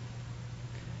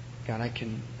 God, I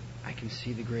can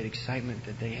see the great excitement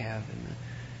that they have and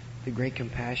the great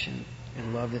compassion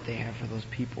and love that they have for those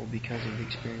people because of the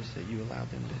experience that you allowed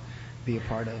them to be a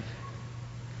part of.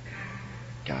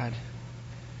 God,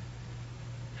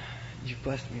 you've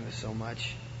blessed me with so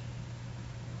much.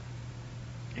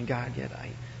 And God, yet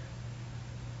I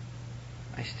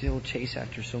still chase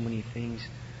after so many things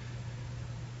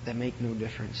that make no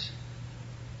difference.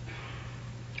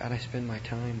 God, I spend my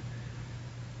time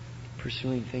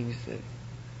pursuing things that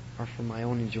are for my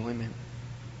own enjoyment,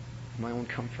 my own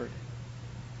comfort.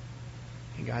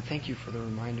 And God, thank you for the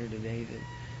reminder today that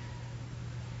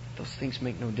those things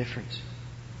make no difference.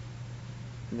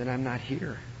 And that I'm not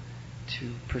here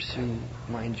to pursue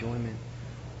my enjoyment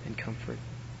and comfort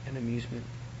and amusement.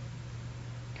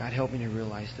 God, help me to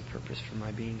realize the purpose for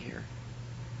my being here.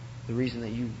 The reason that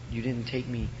you didn't take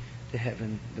me to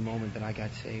heaven the moment that I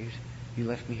got saved. You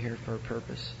left me here for a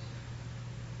purpose.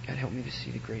 God, help me to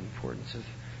see the great importance of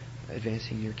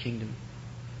advancing your kingdom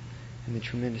and the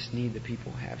tremendous need that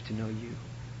people have to know you.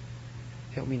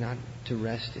 Help me not to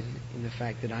rest in the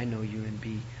fact that I know you and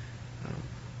be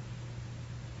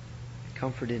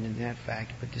comforted in that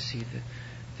fact, but to see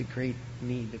the great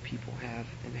need that people have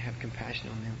and to have compassion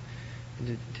on them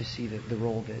and to see the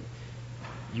role that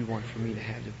you want for me to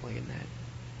have to play in that.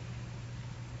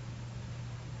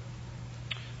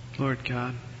 Lord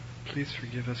God, please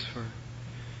forgive us for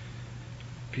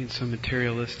being so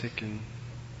materialistic and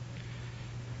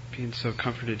being so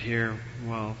comforted here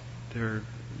while there are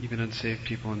even unsaved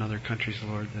people in other countries,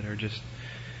 Lord, that are just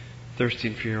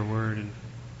thirsting for your word, and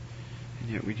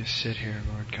yet we just sit here,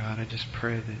 Lord God. I just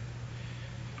pray that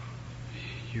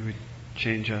you would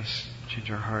change us,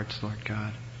 change our hearts, Lord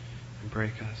God, and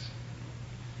break us.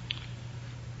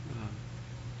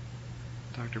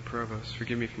 Dr. Provost,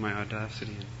 forgive me for my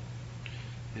audacity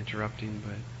in interrupting,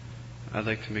 but I'd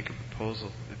like to make a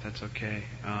proposal, if that's okay.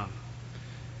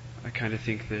 I kind of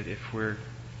think that if we're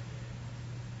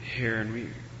here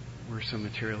and we're so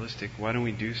materialistic, why don't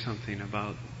we do something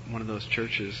about one of those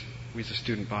churches? We as a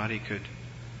student body could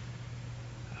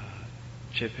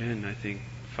chip in, I think,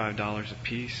 $5 a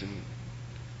piece and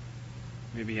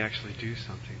maybe actually do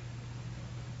something.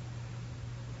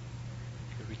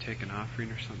 Could we take an offering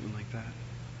or something like that?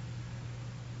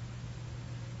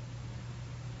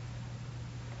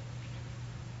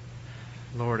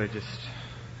 Lord,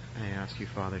 I ask you,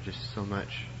 Father, just so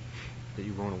much that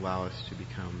you won't allow us to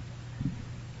become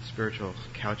spiritual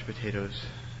couch potatoes.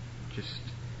 Just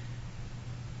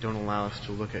don't allow us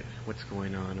to look at what's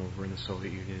going on over in the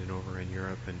Soviet Union and over in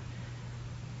Europe and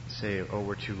say, oh,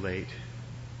 we're too late.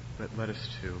 But let us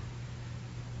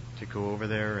to go over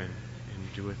there and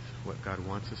do with what God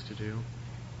wants us to do.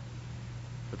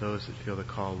 For those that feel the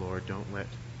call, Lord, don't let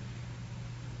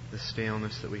the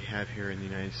staleness that we have here in the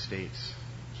United States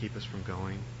keep us from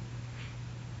going.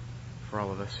 For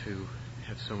all of us who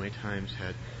have so many times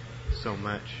had so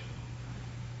much,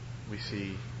 we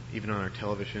see, even on our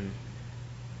television,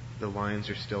 the lines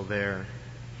are still there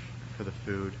for the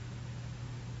food.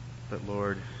 But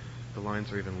Lord, the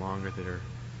lines are even longer that are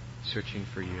searching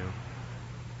for you.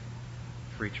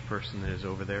 For each person that is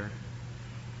over there,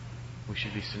 we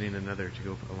should be sending another to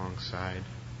go alongside.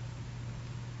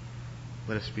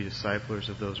 Let us be disciplers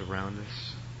of those around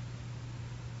us.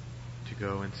 to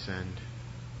go and send.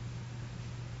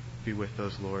 Be with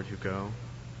those, Lord, who go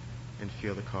and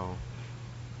feel the call.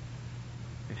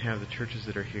 And have the churches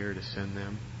that are here to send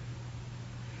them,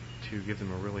 to give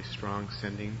them a really strong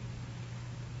sending,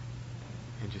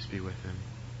 and just be with them.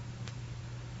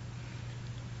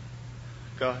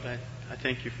 God, I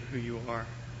thank you for who you are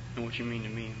and what you mean to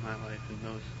me in my life and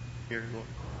those here, Lord.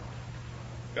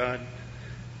 God,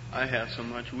 I have so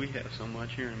much, we have so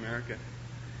much here in America.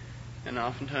 And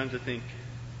oftentimes I think,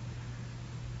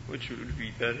 which would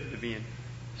be better, to be in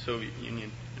the Soviet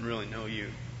Union and really know you,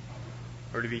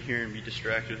 or to be here and be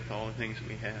distracted with all the things that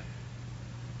we have.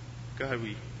 God,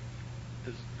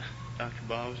 as Dr.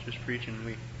 Bob was just preaching,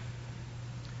 we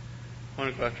want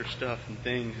to go after stuff and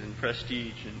things and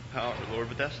prestige and power, Lord,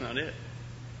 but that's not it.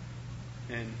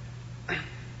 And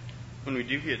when we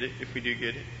do get it, if we do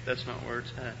get it, that's not where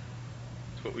it's at.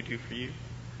 It's what we do for you.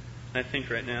 And I think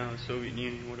right now, the Soviet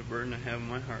Union, what a burden I have in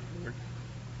my heart, Lord.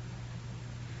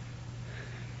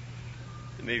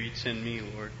 That maybe you'd send me,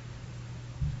 Lord.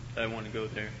 I want to go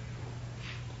there.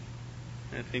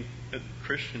 And I think that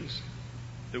Christians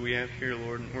that we have here,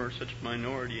 Lord, and we're such a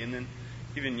minority, and then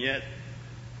even yet,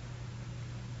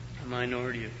 a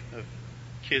minority of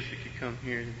kids that could come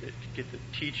here that could get the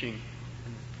teaching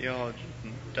and theology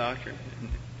and doctrine, and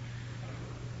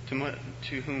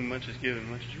to whom much is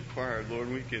given, much is required. Lord,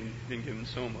 we've been given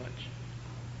so much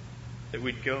that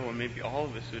we'd go, and maybe all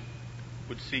of us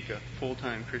would seek a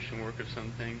full-time Christian work of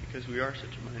something, because we are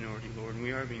such a minority, Lord, and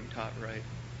we are being taught right.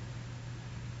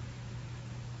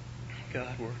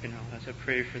 God, work in all us. I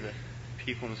pray for the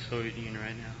people in the Soviet Union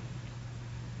right now.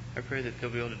 I pray that they'll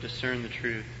be able to discern the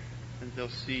truth, and they'll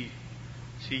see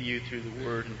you through the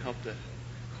Word, and help the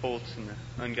cults and the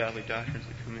ungodly doctrines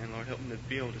that come in. Lord, help them to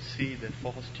be able to see the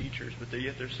false teachers, but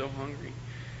yet they're so hungry,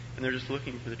 and they're just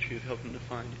looking for the truth. Help them to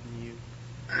find it in you.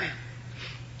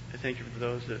 I thank you for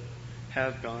those that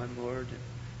have gone, Lord,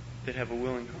 that have a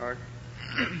willing heart.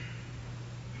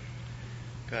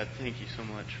 God, thank you so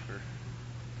much for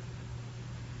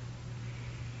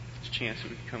this chance that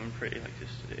we can come and pray like this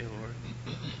today,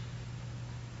 Lord.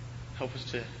 Help us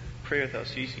to pray without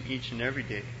ceasing each and every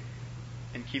day,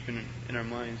 and keep in our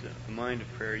minds a mind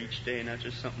of prayer each day, not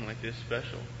just something like this,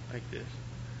 special like this.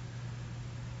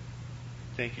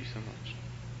 Thank you so much.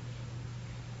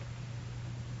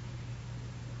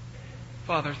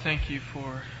 Father, thank you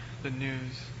for the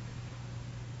news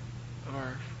of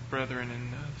our brethren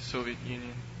in the Soviet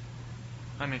Union.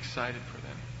 I'm excited for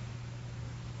them.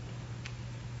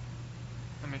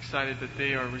 I'm excited that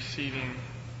they are receiving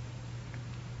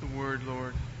the Word,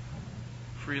 Lord,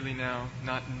 freely now,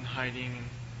 not in hiding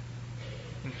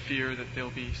and in fear that they'll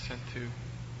be sent to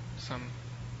some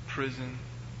prison,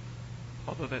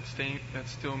 although that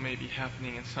still may be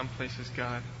happening in some places,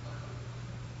 God.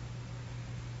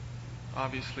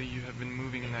 Obviously, you have been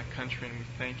moving in that country, and we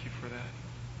thank you for that.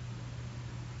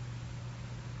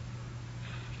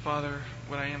 Father,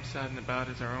 what I am saddened about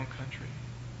is our own country.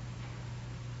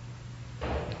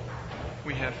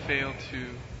 We have failed to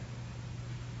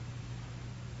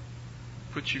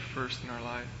put you first in our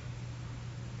life.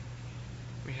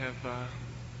 We have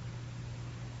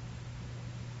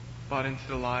bought into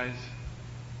the lies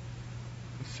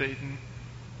of Satan.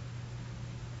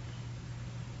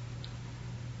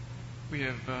 We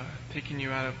have taken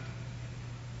you out of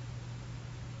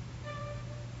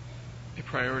a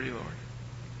priority, Lord.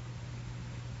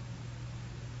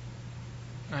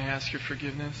 I ask your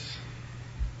forgiveness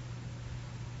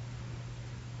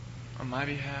on my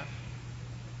behalf.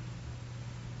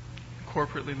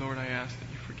 Corporately, Lord, I ask that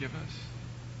you forgive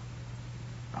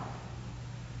us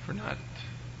for not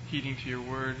heeding to your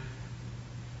word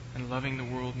and loving the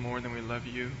world more than we love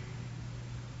you.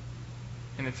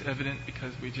 And it's evident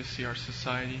because we just see our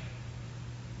society.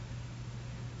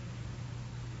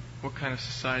 What kind of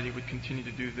society would continue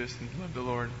to do this and love the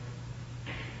Lord?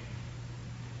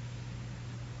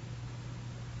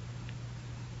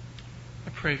 I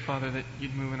pray, Father, that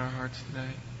you'd move in our hearts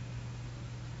today.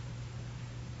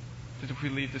 That if we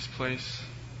leave this place,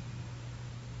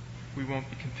 we won't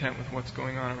be content with what's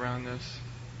going on around us.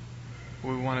 But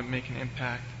we want to make an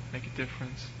impact, make a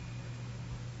difference.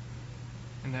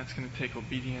 And that's going to take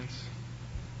obedience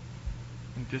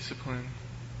and discipline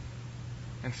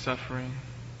and suffering.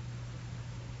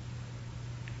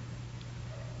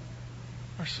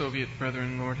 Our Soviet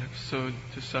brethren, Lord, have sowed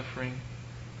to suffering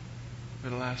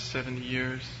for the last 70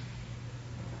 years.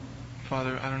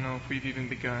 Father, I don't know if we've even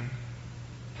begun,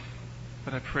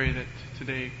 but I pray that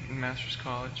today in Master's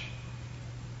College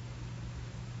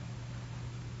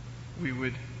we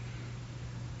would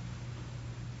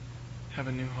have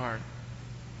a new heart,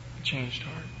 a changed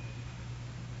heart.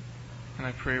 And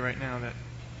I pray right now that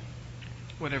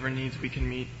whatever needs we can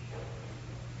meet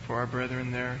for our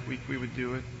brethren there, we would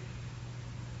do it.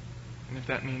 And if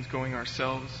that means going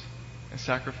ourselves and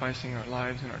sacrificing our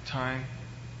lives and our time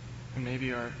and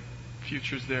maybe our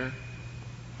futures there,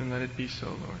 then let it be so,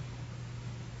 Lord.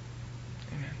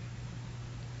 Amen.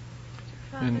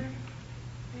 Father,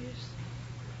 I just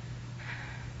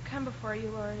come before you,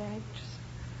 Lord, and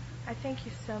I thank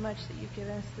you so much that you've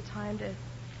given us the time to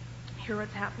hear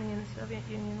what's happening in the Soviet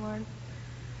Union, Lord.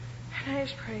 And I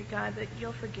just pray, God, that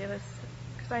you'll forgive us,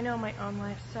 because I know in my own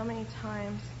life so many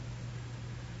times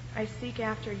I seek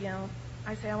after you.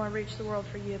 I say I want to reach the world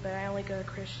for you, but I only go to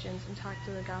Christians and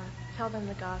tell them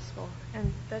the gospel,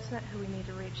 and that's not who we need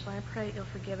to reach. So I pray that you'll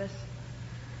forgive us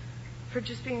for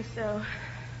just being so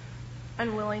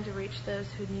unwilling to reach those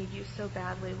who need you so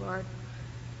badly, Lord.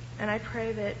 And I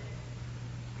pray that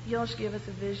you'll just give us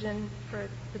a vision for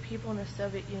the people in the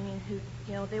Soviet Union who,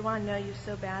 they want to know you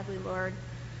so badly, Lord.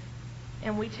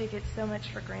 And we take it so much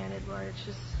for granted, Lord. It's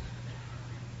just,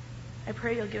 I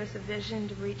pray you'll give us a vision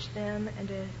to reach them and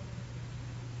to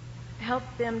help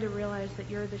them to realize that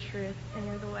you're the truth and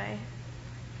you're the way.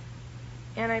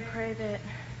 And I pray that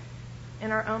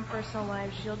in our own personal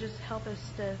lives, you'll just help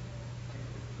us to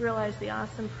realize the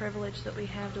awesome privilege that we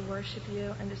have to worship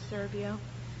you and to serve you.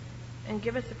 And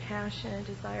give us a passion and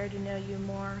desire to know you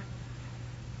more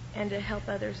and to help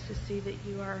others to see that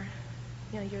you are,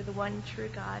 you're the one true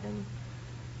God. And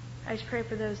I just pray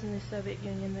for those in the Soviet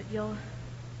Union that you'll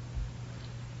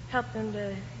help them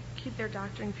to keep their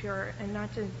doctrine pure and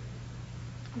not to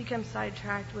become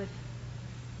sidetracked with,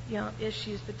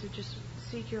 issues, but to just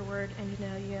seek your word and to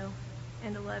know you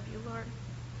and to love you, Lord.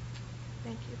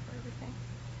 Thank you for everything.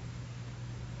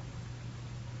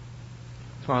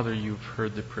 Father, you've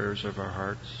heard the prayers of our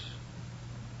hearts.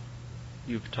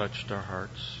 You've touched our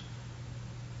hearts.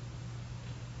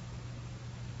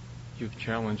 You've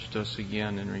challenged us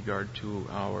again in regard to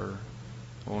our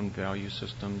own value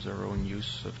systems, our own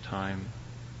use of time,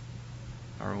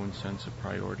 our own sense of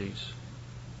priorities.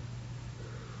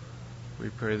 We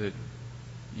pray that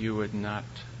you would not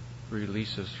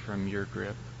release us from your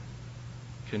grip.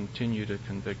 Continue to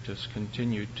convict us.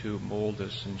 Continue to mold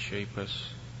us and shape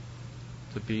us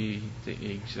to be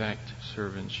the exact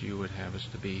servants you would have us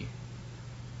to be.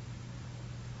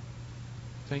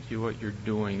 Thank you what you're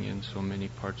doing in so many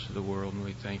parts of the world, and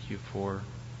we thank you for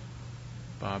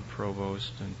Bob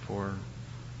Provost and for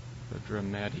the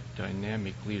dramatic,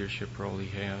 dynamic leadership role he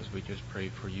has. We just pray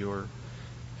for your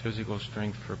physical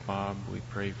strength for Bob. We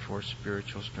pray for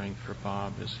spiritual strength for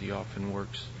Bob as he often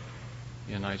works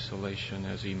in isolation,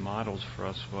 as he models for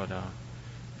us what a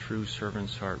true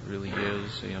servant's heart really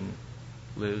is and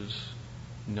lives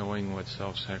knowing what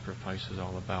self-sacrifice is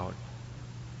all about.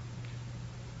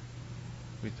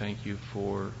 We thank you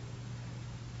for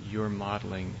your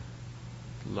modeling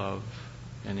love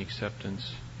and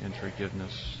acceptance and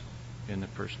forgiveness in the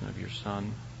person of your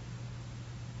Son.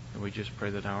 And we just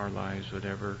pray that our lives would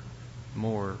ever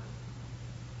more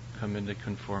come into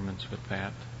conformance with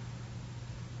that.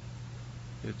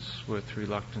 It's with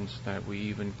reluctance that we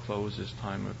even close this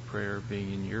time of prayer,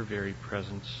 being in your very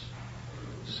presence,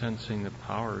 sensing the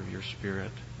power of your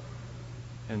Spirit,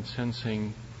 and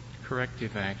sensing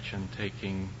corrective action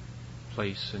taking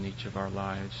place in each of our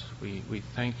lives. We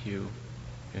thank you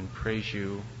and praise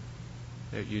you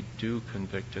that you do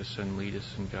convict us and lead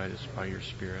us and guide us by your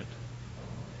Spirit.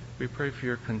 We pray for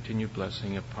your continued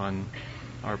blessing upon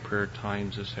our prayer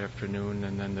times this afternoon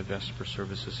and then the Vesper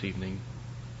service this evening.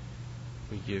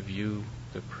 We give you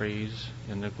the praise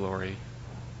and the glory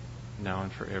now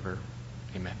and forever.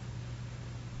 Amen.